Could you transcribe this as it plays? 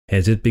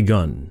Has it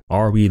begun?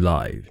 Are we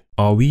live?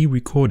 Are we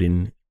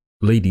recording,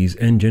 ladies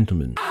and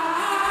gentlemen?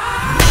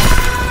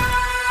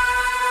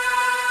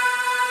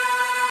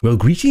 Well,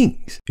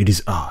 greetings. It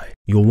is I,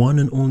 your one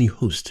and only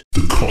host,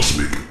 the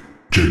Cosmic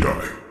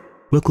Jedi.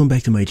 Welcome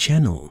back to my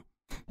channel.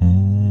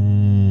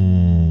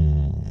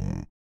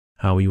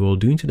 How are you all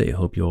doing today? I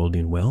hope you're all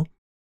doing well.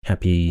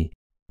 Happy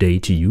day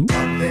to you.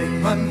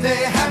 Monday,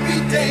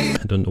 happy day.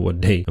 I don't know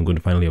what day I'm going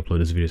to finally upload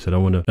this video, so I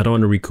don't want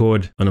to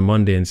record on a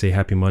Monday and say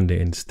happy Monday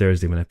and it's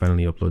Thursday when I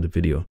finally upload the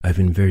video. I've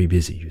been very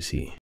busy, you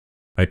see.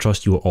 I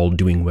trust you are all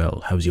doing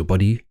well. How's your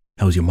body?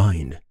 How's your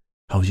mind?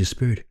 How's your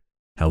spirit?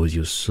 How is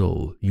your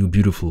soul? You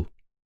beautiful,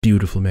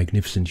 beautiful,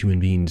 magnificent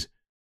human beings.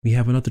 We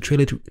have another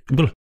trailer to...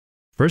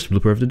 First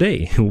blooper of the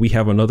day. We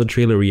have another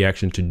trailer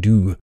reaction to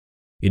do.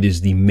 It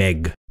is the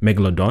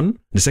Megalodon,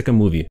 the second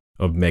movie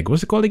of Meg.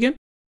 What's it called again?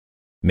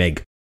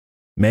 Meg,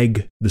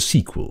 the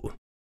sequel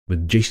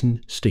with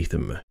Jason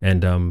Statham.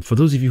 And for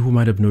those of you who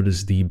might have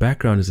noticed, the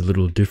background is a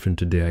little different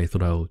today. I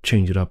thought I'll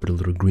change it up with a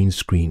little green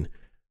screen.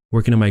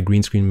 Working on my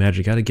green screen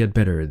magic. Gotta get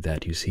better at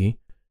that, you see.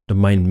 Don't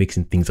mind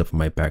mixing things up in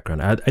my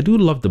background. I do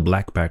love the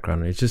black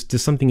background. It's just,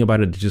 there's something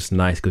about it that's just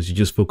nice because you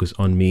just focus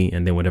on me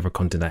and then whatever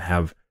content I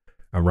have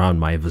around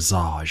my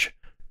visage.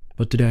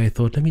 But today I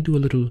thought, let me do a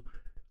little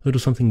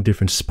something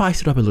different.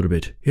 Spice it up a little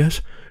bit.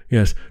 Yes?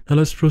 Yes. Now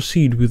let's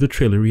proceed with the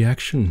trailer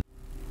reaction.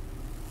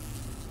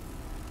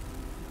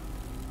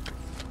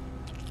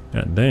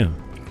 God damn.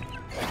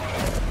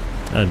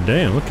 God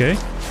damn, okay.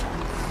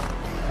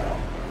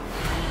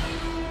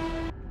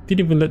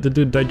 Didn't even let the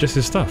dude digest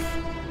his stuff.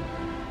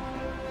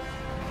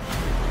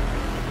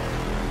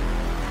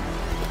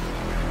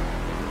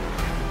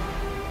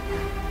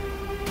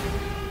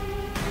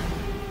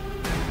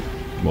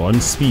 One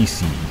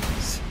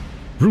species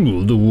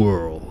rule the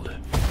world.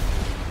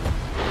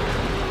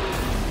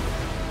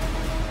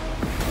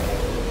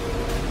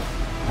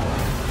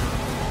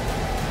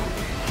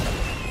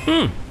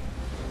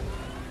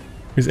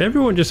 Is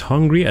everyone just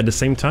hungry at the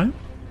same time?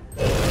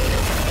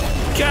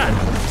 God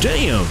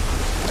damn!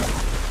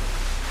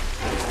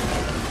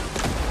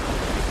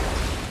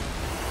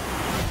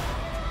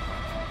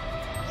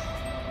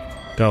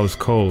 That was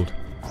cold.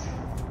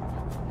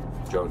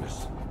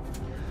 Jonas,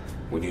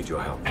 we need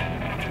your help.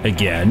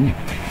 Again?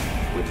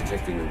 We're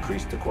detecting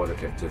increased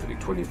aquatic activity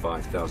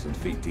 25,000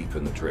 feet deep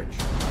in the trench.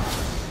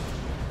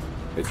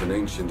 It's an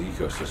ancient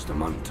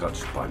ecosystem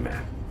untouched by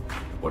man.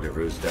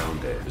 Whatever is down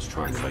there is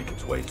trying to make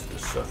its way to the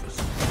surface.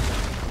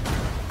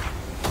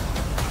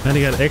 And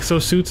they got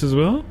exosuits as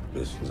well?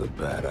 This is a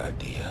bad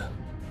idea.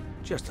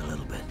 Just a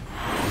little bit.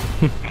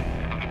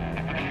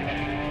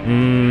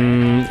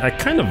 I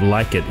kind of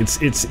like it.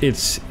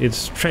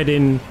 It's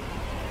treading.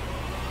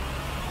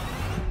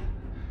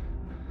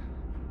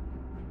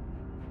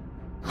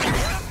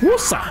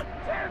 Woosa!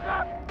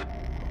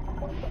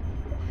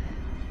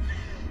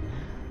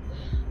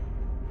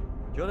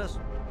 Jonas,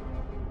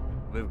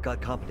 we've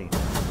got company.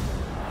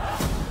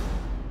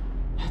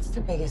 That's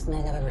the biggest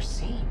night I've ever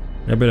seen.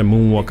 I better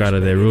moonwalk out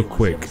of there real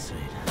quick.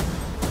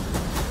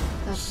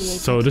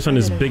 So this one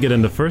is bigger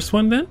than the first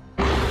one then?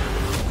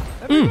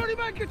 Everybody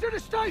make it to the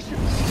station.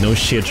 No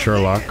shit,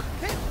 Sherlock.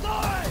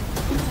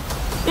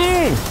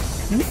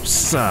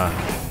 Whoopsa.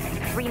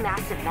 3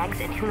 massive Megs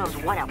and who knows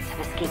what else have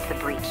escaped the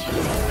breach.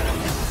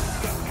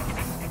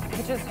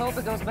 I just hope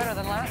it goes better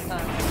than last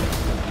time.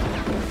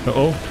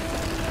 Uh-oh.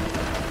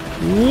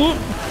 Whoop.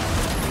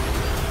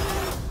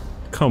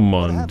 Come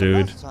on,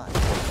 dude.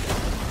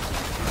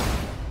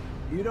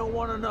 You don't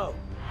want to know. Go.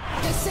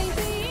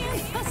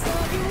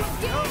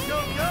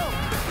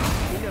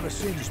 We've never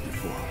seen this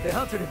before. They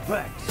hunted in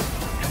packs.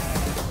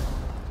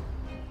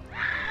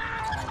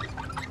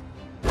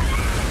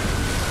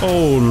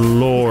 Oh,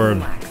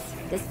 Lord.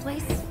 This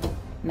place,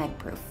 Meg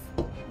proof.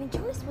 I mean,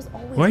 Jonas was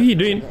always. Why are you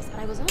doing? This, but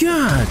I was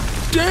God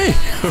damn!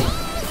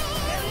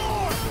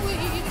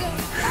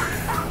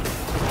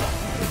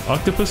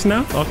 Octopus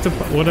now?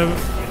 Octopus? Whatever.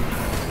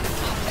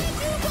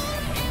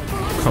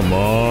 Come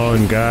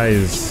on,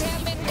 guys.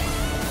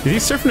 Is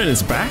he surfing on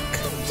his back?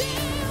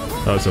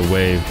 That was a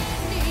wave.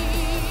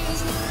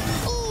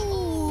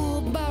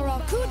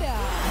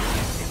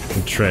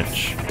 A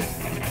trench.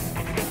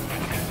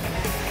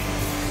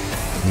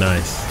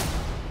 Nice.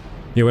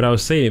 Yeah, what I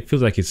was saying, it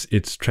feels like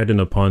it's treading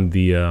upon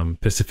the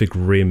Pacific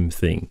Rim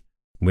thing,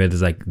 where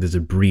there's a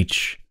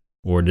breach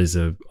or there's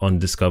a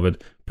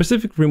undiscovered.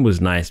 Pacific Rim was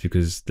nice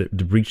because the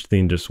breach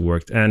thing just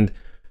worked, and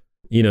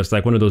you know, it's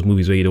like one of those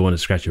movies where you don't want to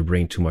scratch your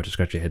brain too much or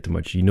scratch your head too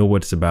much. You know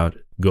what it's about.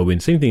 Go in.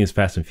 Same thing as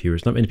Fast and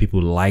Furious. Not many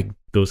people like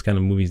those kind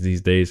of movies these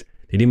days.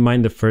 They didn't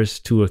mind the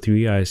first 2 or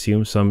 3, I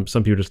assume. Some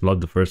people just loved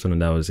the first one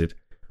and that was it.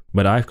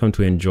 But I've come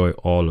to enjoy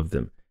all of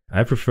them.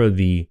 I prefer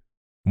the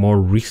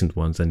more recent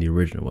ones than the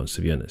original ones,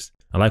 to be honest.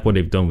 I like what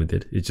they've done with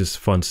it. It's just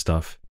fun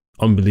stuff.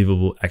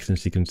 Unbelievable action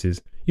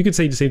sequences. You could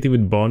say the same thing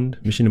with Bond,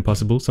 Mission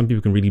Impossible. Some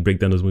people can really break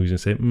down those movies and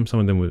say,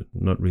 some of them were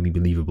not really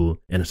believable.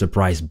 And I'm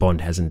surprised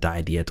Bond hasn't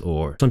died yet.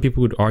 Or some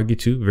people would argue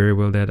too very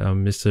well that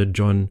Mr.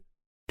 John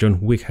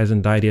Wick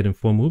hasn't died yet in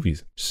 4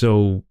 movies.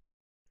 So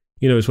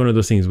you know, it's one of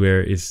those things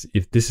where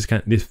if this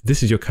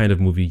is your kind of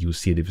movie, you'll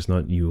see it. If it's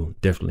not, you'll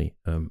definitely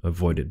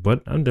avoid it.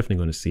 But I'm definitely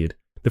going to see it.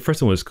 The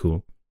first one was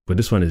cool, but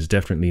this one is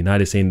definitely, now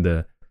they're saying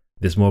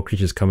there's more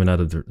creatures coming out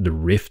of the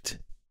rift.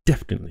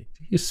 Definitely,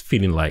 it's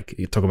feeling like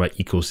you're talking about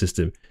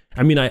ecosystem.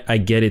 I mean, I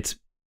get it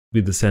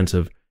with the sense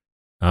of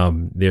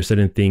there are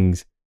certain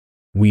things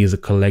we as a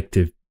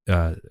collective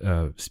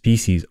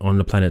species on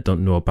the planet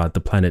don't know about the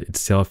planet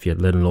itself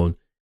yet, let alone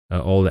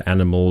all the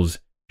animals.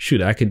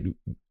 Shoot, I can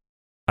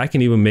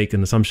even make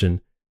an assumption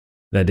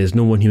that there's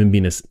no one human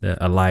being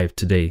alive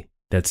today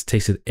that's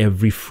tasted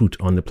every fruit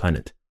on the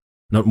planet,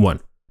 not one.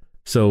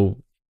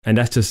 So, and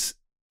that's just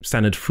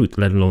standard fruit,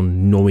 let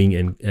alone knowing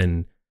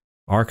and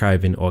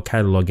archiving or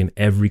cataloging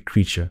every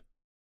creature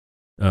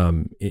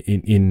on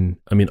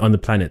the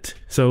planet.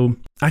 So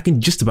I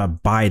can just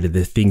about buy that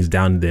there's things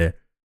down there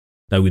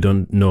that we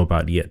don't know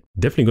about yet.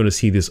 Definitely going to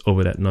see this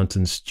over that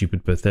nonsense,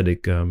 stupid,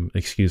 pathetic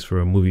excuse for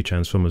a movie,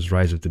 Transformers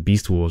Rise of the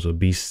Beast Wars or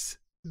Beast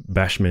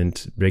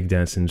Bashment,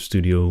 Breakdancing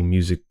Studio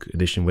Music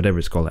Edition, whatever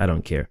it's called. I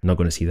don't care. I'm not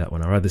going to see that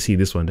one. I'd rather see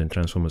this one than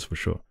Transformers for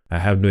sure. I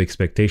have no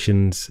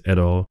expectations at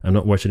all. I'm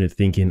not watching it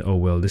thinking, oh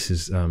well, this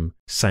is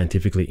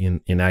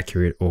scientifically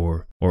inaccurate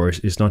or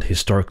it's not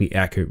historically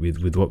accurate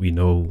with what we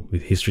know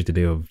with history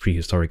today of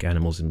prehistoric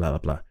animals and blah blah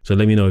blah. So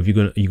let me know if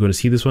you're gonna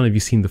see this one. Have you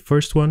seen the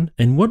first one?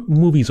 And what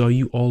movies are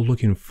you all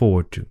looking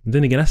forward to?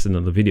 Then again, that's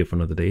another video for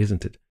another day,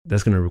 isn't it?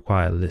 That's gonna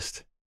require a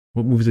list.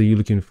 What movies are you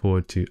looking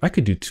forward to? I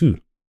could do two.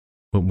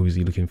 What movies are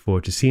you looking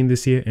forward to seeing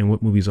this year? And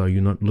what movies are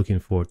you not looking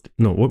forward to?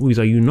 No, what movies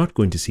are you not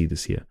going to see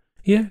this year?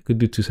 Yeah, could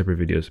do two separate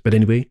videos. But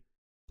anyway,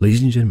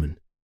 ladies and gentlemen,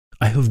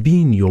 I have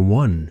been your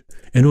one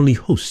and only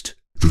host,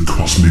 The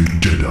Cosmic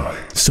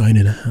Jedi.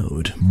 signing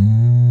out.